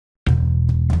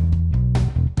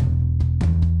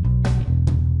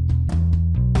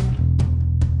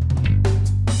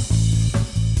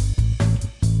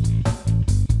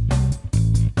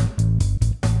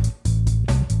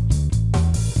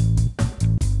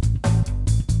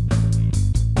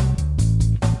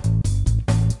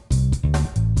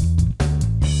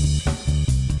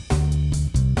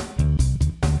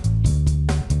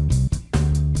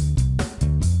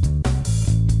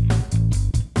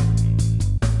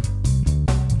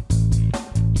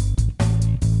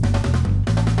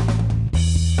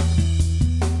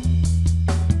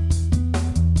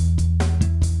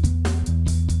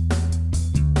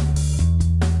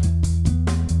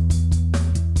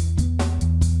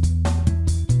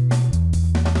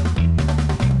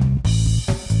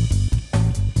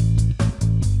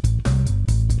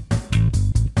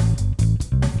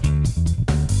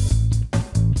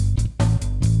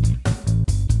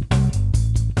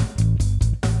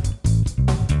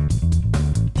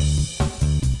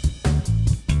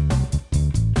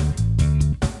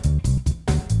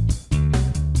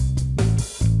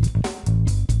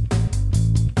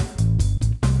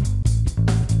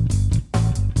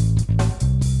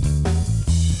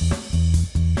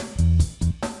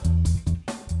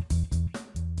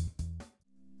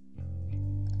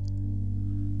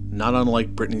Not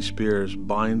unlike Britney Spears,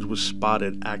 Bynes was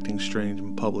spotted acting strange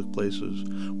in public places,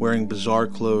 wearing bizarre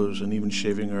clothes and even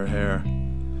shaving her hair.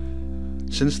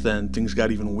 Since then, things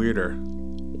got even weirder,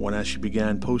 as she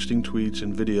began posting tweets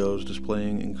and videos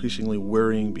displaying increasingly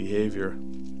worrying behavior.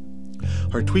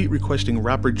 Her tweet requesting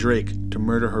rapper Drake to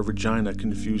murder her vagina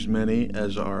confused many,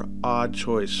 as our odd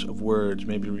choice of words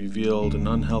maybe revealed an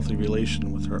unhealthy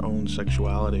relation with her own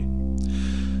sexuality.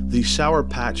 The Sour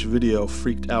Patch video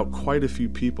freaked out quite a few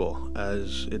people,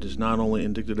 as it is not only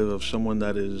indicative of someone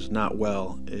that is not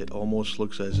well, it almost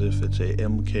looks as if it's a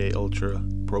MK Ultra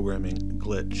programming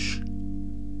glitch.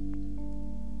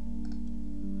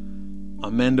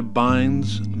 Amanda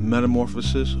Bynes'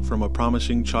 metamorphosis from a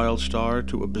promising child star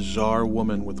to a bizarre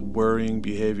woman with worrying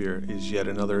behavior is yet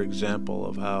another example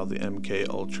of how the MK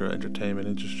Ultra entertainment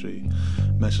industry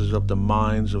messes up the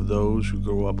minds of those who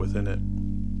grew up within it.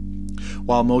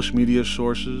 While most media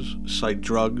sources cite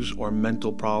drugs or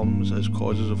mental problems as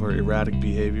causes of her erratic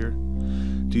behavior,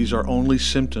 these are only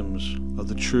symptoms of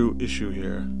the true issue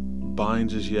here.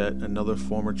 Bynes is yet another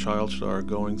former child star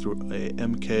going through a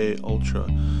MK Ultra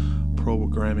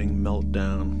programming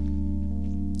meltdown.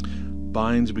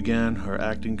 Bynes began her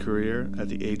acting career at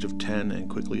the age of 10 and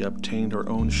quickly obtained her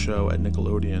own show at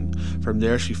Nickelodeon. From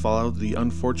there, she followed the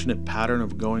unfortunate pattern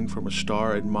of going from a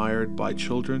star admired by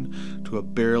children to a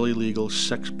barely legal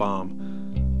sex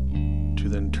bomb, to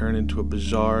then turn into a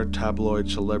bizarre tabloid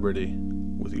celebrity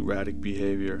with erratic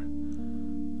behavior.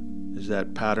 Is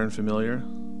that pattern familiar?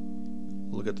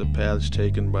 Look at the paths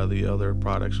taken by the other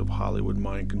products of Hollywood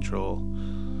mind control,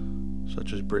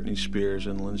 such as Britney Spears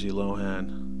and Lindsay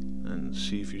Lohan, and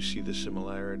see if you see the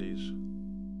similarities.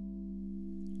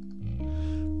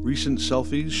 Recent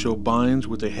selfies show Bynes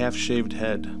with a half-shaved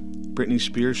head. Britney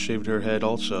Spears shaved her head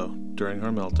also during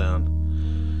her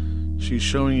meltdown. She's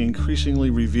showing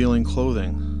increasingly revealing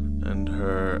clothing, and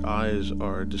her eyes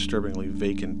are disturbingly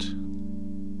vacant.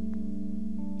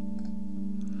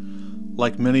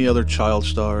 Like many other child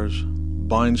stars,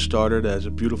 Bynes started as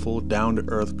a beautiful,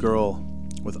 down-to-earth girl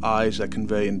with eyes that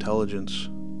convey intelligence.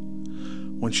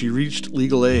 When she reached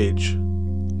legal age,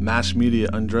 mass media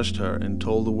undressed her and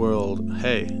told the world,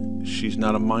 hey, she's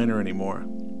not a minor anymore.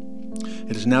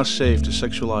 It is now safe to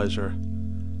sexualize her.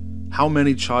 How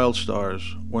many child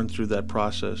stars went through that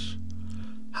process?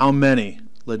 How many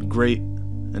led great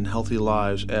and healthy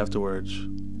lives afterwards?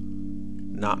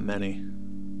 Not many.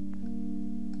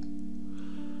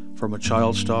 From a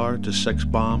child star to sex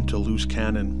bomb to loose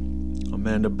cannon,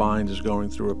 Amanda Bynes is going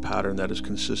through a pattern that is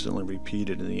consistently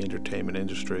repeated in the entertainment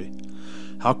industry.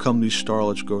 How come these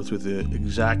starlets go through the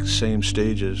exact same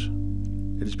stages?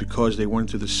 It is because they went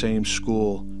through the same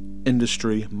school,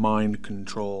 industry, mind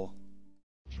control.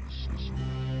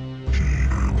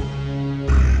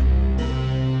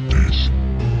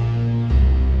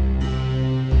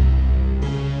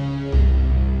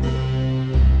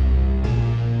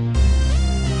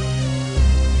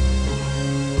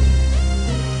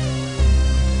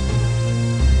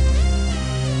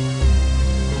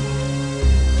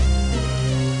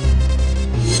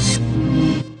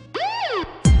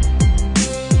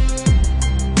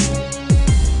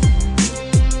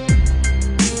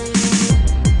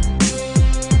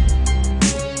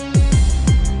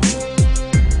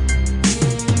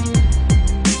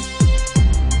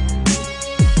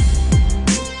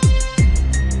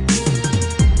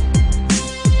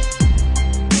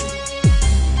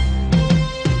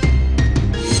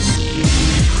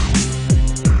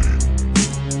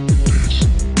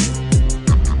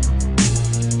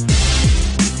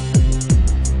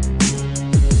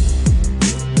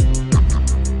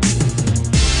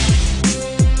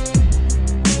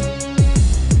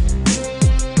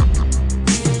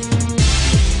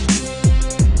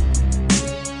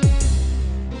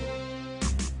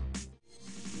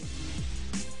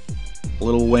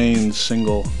 Lil Wayne's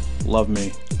single, Love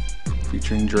Me,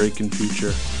 featuring Drake and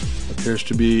Future, appears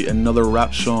to be another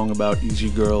rap song about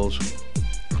easy girls.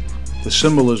 The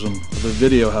symbolism of the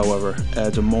video, however,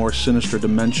 adds a more sinister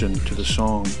dimension to the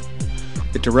song.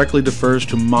 It directly defers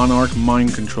to monarch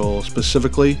mind control,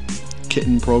 specifically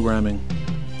kitten programming,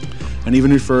 and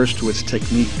even refers to its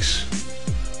techniques.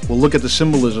 We'll look at the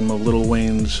symbolism of Lil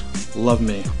Wayne's Love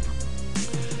Me.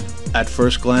 At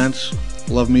first glance,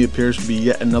 Love Me appears to be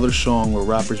yet another song where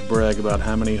rappers brag about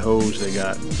how many hoes they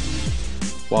got.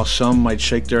 While some might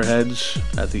shake their heads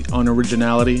at the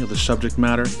unoriginality of the subject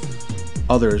matter,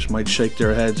 others might shake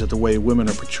their heads at the way women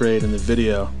are portrayed in the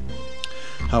video.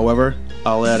 However,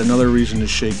 I'll add another reason to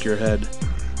shake your head.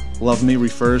 Love Me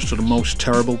refers to the most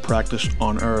terrible practice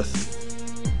on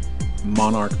earth: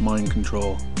 monarch mind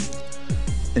control.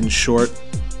 In short,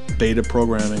 beta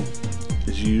programming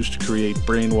is is used to create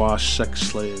brainwashed sex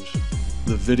slaves.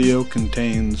 The video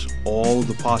contains all of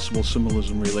the possible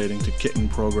symbolism relating to kitten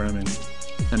programming,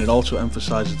 and it also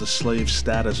emphasizes the slave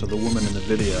status of the woman in the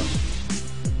video.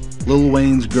 Lil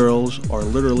Wayne's girls are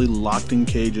literally locked in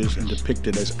cages and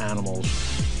depicted as animals.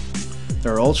 They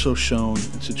are also shown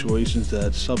in situations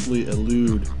that subtly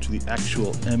allude to the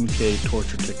actual MK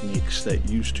torture techniques that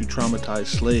used to traumatize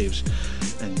slaves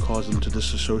and cause them to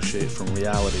disassociate from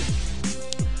reality.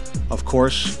 Of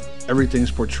course,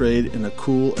 everything's portrayed in a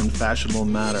cool and fashionable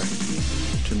manner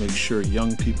to make sure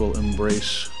young people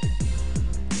embrace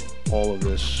all of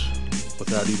this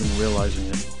without even realizing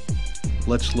it.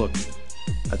 Let's look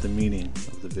at the meaning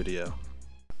of the video.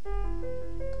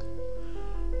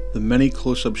 The many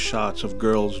close-up shots of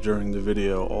girls during the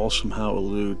video all somehow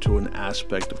allude to an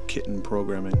aspect of kitten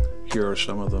programming. Here are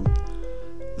some of them.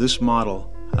 This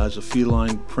model has a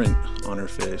feline print on her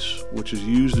face, which is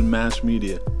used in mass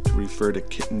media to refer to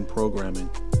kitten programming.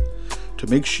 To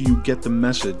make sure you get the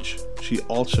message, she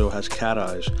also has cat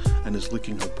eyes and is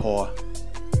licking her paw.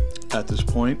 At this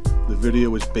point, the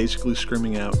video is basically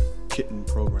screaming out kitten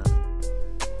programming.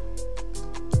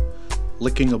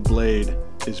 Licking a blade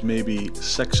is maybe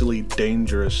sexually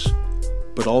dangerous,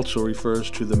 but also refers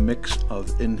to the mix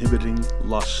of inhibiting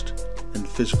lust and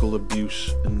physical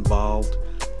abuse involved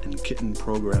in kitten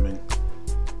programming.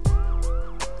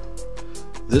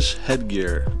 This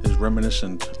headgear is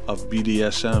reminiscent of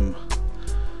BDSM,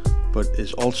 but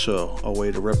is also a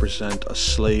way to represent a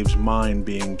slave's mind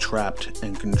being trapped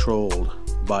and controlled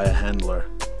by a handler.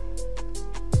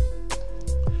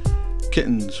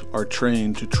 Kittens are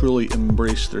trained to truly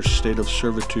embrace their state of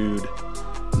servitude.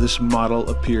 This model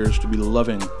appears to be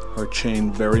loving her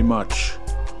chain very much,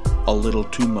 a little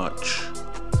too much.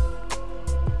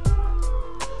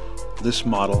 This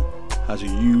model has a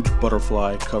huge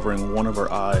butterfly covering one of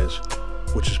her eyes,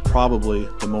 which is probably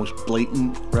the most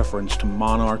blatant reference to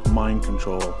monarch mind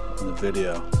control in the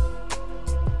video.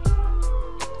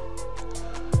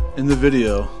 In the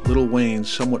video, Lil Wayne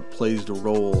somewhat plays the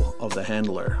role of the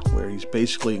handler, where he's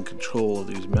basically in control of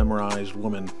these memorized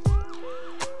women.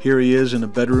 Here he is in a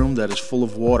bedroom that is full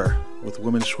of water, with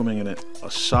women swimming in it.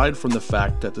 Aside from the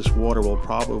fact that this water will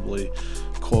probably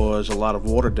cause a lot of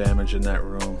water damage in that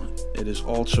room, it is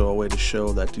also a way to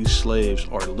show that these slaves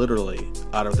are literally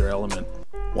out of their element.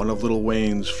 One of Lil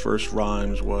Wayne's first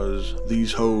rhymes was,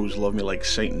 "These hoes love me like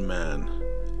Satan, man."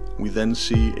 We then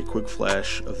see a quick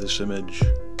flash of this image.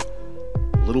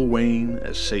 Lil Wayne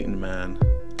as Satan Man.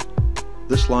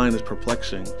 This line is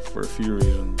perplexing for a few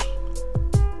reasons.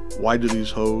 Why do these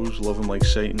hoes love him like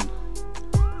Satan?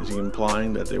 Is he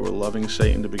implying that they were loving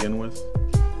Satan to begin with?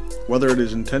 Whether it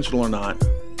is intentional or not,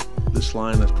 this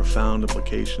line has profound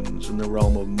implications in the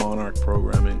realm of monarch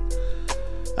programming,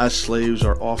 as slaves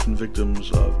are often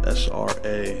victims of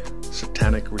SRA,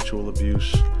 satanic ritual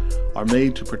abuse, are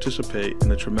made to participate in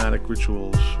the traumatic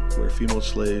rituals where female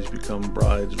slaves become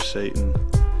brides of Satan.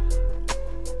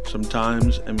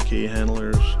 Sometimes MK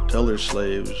handlers tell their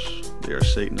slaves they are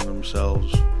Satan in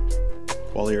themselves,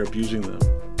 while they are abusing them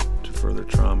to further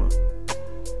trauma.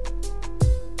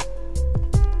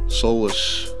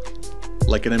 Soulless,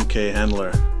 like an MK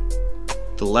handler.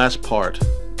 The last part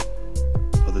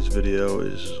of this video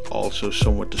is also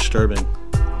somewhat disturbing.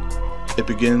 It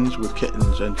begins with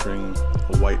kittens entering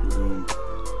a white room.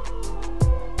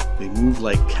 They move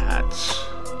like cats,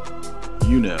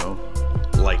 you know,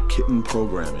 like kitten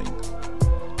programming.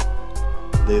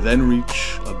 They then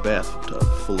reach a bathtub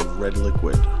full of red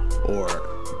liquid, or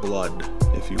blood,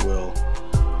 if you will,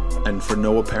 and for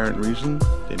no apparent reason,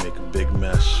 they make a big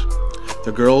mess.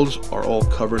 The girls are all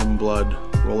covered in blood,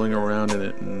 rolling around in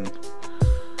it, and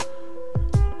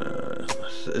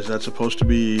is that supposed to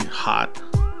be hot?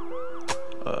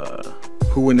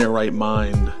 Who in their right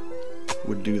mind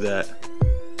would do that?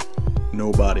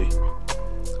 Nobody.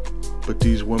 But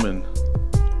these women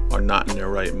are not in their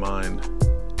right mind.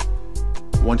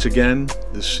 Once again,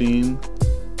 this scene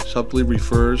subtly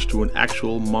refers to an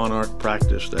actual monarch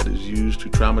practice that is used to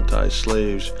traumatize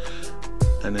slaves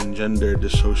and engender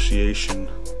dissociation.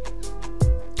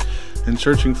 In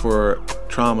searching for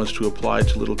traumas to apply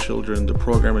to little children, the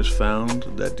programmers found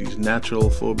that these natural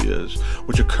phobias,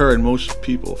 which occur in most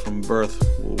people from birth,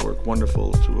 will work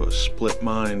wonderful to a split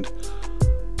mind.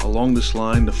 Along this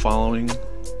line, the following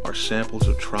are samples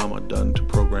of trauma done to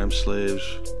programmed slaves.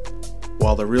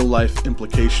 While the real-life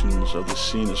implications of this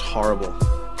scene is horrible,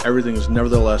 everything is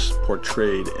nevertheless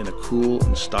portrayed in a cool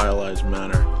and stylized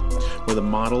manner, where the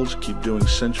models keep doing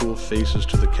sensual faces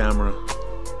to the camera,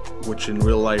 which in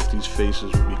real life these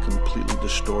faces would be completely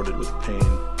distorted with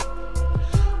pain.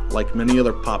 Like many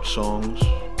other pop songs,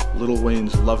 Lil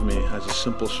Wayne's Love Me has a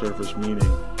simple surface meaning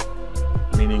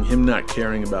him not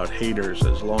caring about haters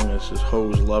as long as his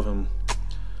hoes love him.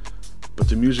 But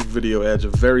the music video adds a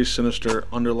very sinister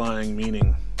underlying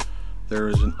meaning. There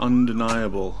is an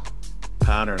undeniable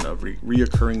pattern of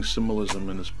reoccurring symbolism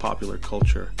in his popular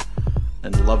culture,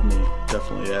 and Love Me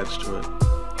definitely adds to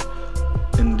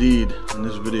it. Indeed, in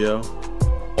this video,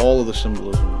 all of the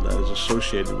symbolism that is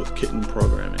associated with kitten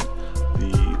programming,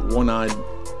 the one-eyed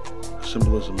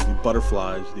symbolism, the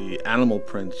butterflies, the animal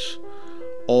prints,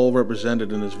 all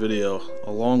represented in this video,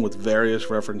 along with various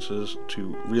references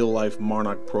to real-life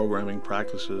monarch programming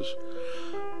practices.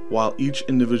 While each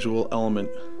individual element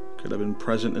could have been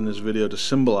present in this video to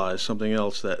symbolize something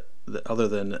else that other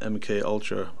than MK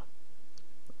Ultra,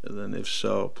 then if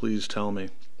so, please tell me.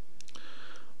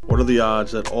 What are the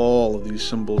odds that all of these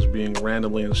symbols being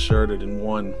randomly inserted in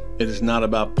one? It is not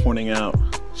about pointing out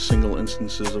single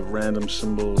instances of random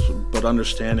symbols, but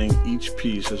understanding each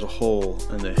piece as a whole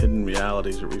and the hidden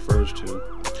realities it refers to.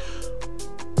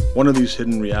 One of these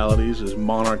hidden realities is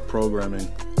monarch programming,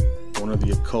 one of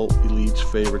the occult elite's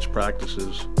favorite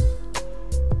practices.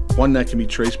 One that can be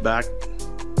traced back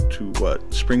to what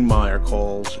Springmeyer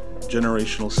calls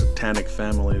generational satanic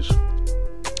families.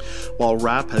 While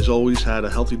rap has always had a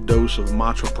healthy dose of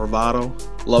macho bravado,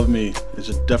 Love Me is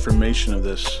a deformation of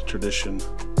this tradition,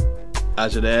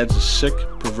 as it adds a sick,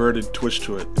 perverted twist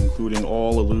to it, including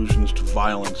all allusions to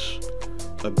violence,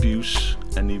 abuse,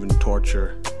 and even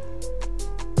torture.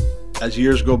 As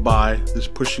years go by, this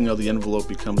pushing of the envelope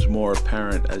becomes more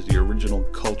apparent as the original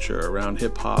culture around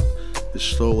hip-hop is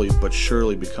slowly but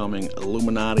surely becoming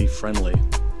Illuminati friendly.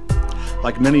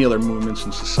 Like many other movements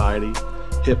in society,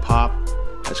 hip-hop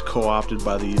has co-opted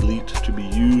by the elite to be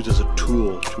used as a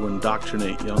tool to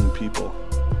indoctrinate young people.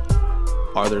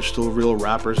 Are there still real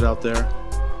rappers out there?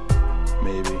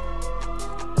 Maybe.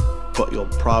 But you'll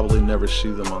probably never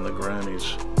see them on the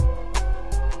Grammys.